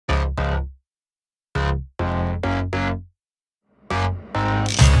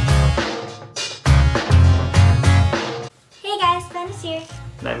Venice here.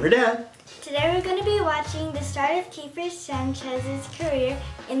 And I'm her dad. Today we're going to be watching the start of Keifer Sanchez's career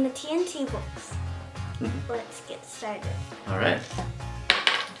in the TNT books. Let's get started. Alright.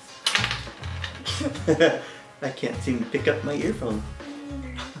 I can't seem to pick up my earphone.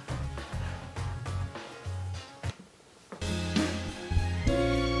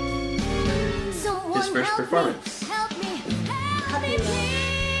 His first performance. I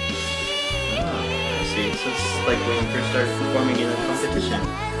see. So it's like when you first started performing in a competition.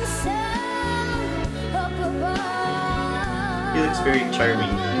 He looks very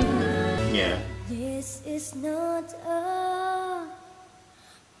charming. Yeah. This is not a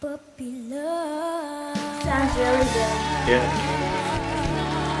puppy love. Sounds really good. Yeah.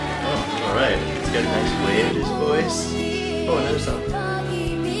 Oh, alright. It's got a nice way in his voice. Oh, another song.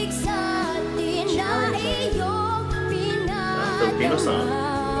 Filipino song.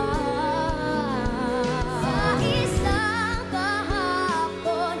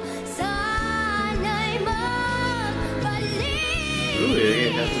 Ooh, he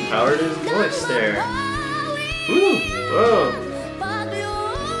got some power to his voice there. Ooh, whoa.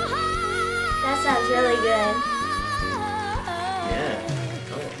 That sounds really good.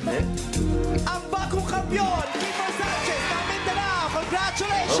 Yeah. Oh, Nick. Ang bagong kampiyon, Keifer Sanchez ng Mindanao.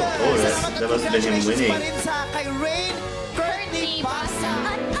 Congratulations! Oh, that must have been him winning. Pa rin sa kay Rain Courtney Basa.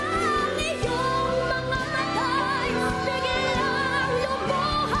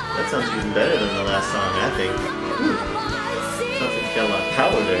 That sounds even better than the last song, I think. Ooh. Sounds like it's got a lot of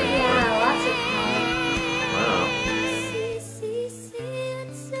power there. Yeah, lots of power. Wow.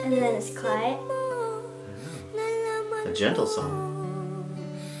 And then it's quiet. A gentle song.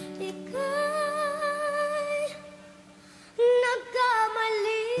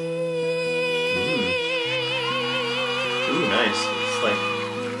 Ooh, nice. It's like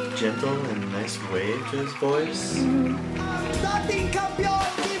gentle and nice wave to his voice. Dating kampiyon,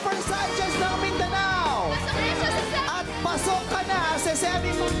 Keifer Sanchez ng Mindanao. At pasok ka na sa semi.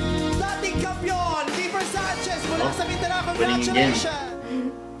 Dating kampiyon, Keifer Sanchez mula sa Mindanao. Congratulations!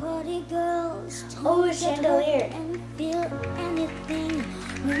 Oh, a chandelier. And feel anything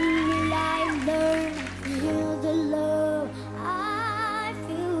when will I learn? Feel the love. I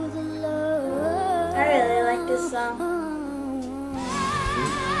feel the love. I really like this song.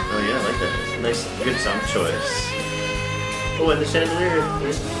 Oh yeah, I like that. It's a nice, good song choice. Oh, and the chandelier.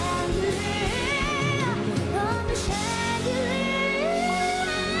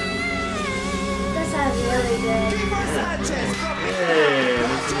 That sounds really good. Keifer Sanchez from Hey,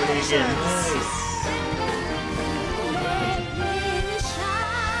 let's do it again. Nice.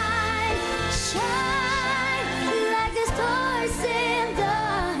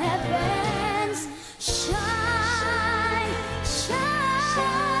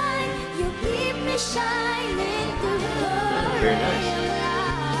 Very nice.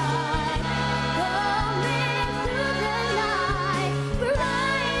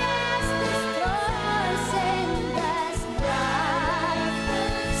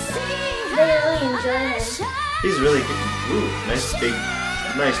 They really enjoy him. He's really good. Ooh, nice big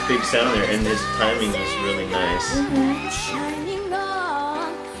sound there, and his timing is really nice.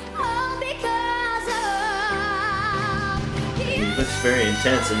 He looks very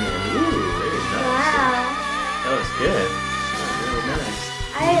intense and ooh, very nice. Wow. That was good. That was really nice.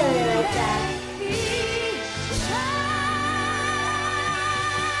 I really like that.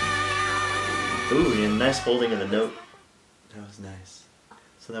 Ooh, and nice holding of the note. That was nice.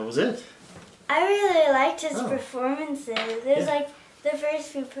 So that was it. I really liked his Oh. performances. There's Yeah. like the first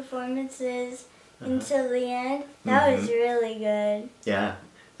few performances until the end. That was really good. Yeah,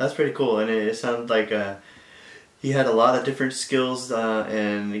 that's pretty cool, and it sounded like he had a lot of different skills,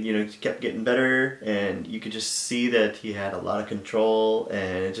 and you know, he kept getting better, and you could just see that he had a lot of control,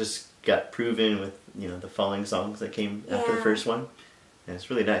 and it just got proven with the following songs that came after the Yeah. first one, and it's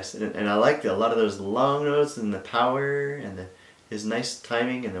really nice, and I liked a lot of those long notes and the power and his nice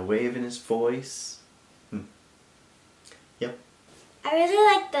timing and the wave in his voice. Yep. I really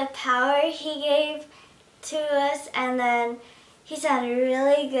liked the power he gave to us, and then he sounded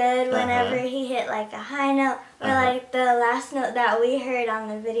really good whenever he hit like a high note, or like the last note that we heard on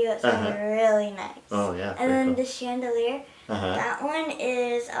the video. It sounded really nice. Oh yeah. And then cool. the chandelier, that one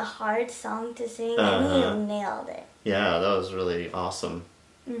is a hard song to sing, and he nailed it. Yeah, that was really awesome.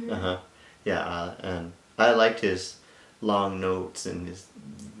 Yeah, and I liked his long notes and his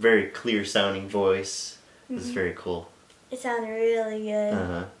very clear sounding voice. It was very cool. It sounded really good.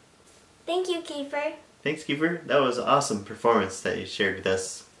 Thank you, Keifer. Thanks, Keifer. That was an awesome performance that you shared with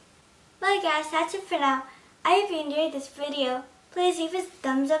us. Well guys, that's it for now. I hope you enjoyed this video. Please leave us a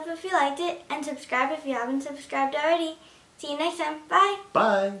thumbs up if you liked it, and subscribe if you haven't subscribed already. See you next time. Bye.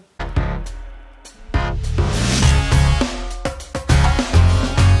 Bye.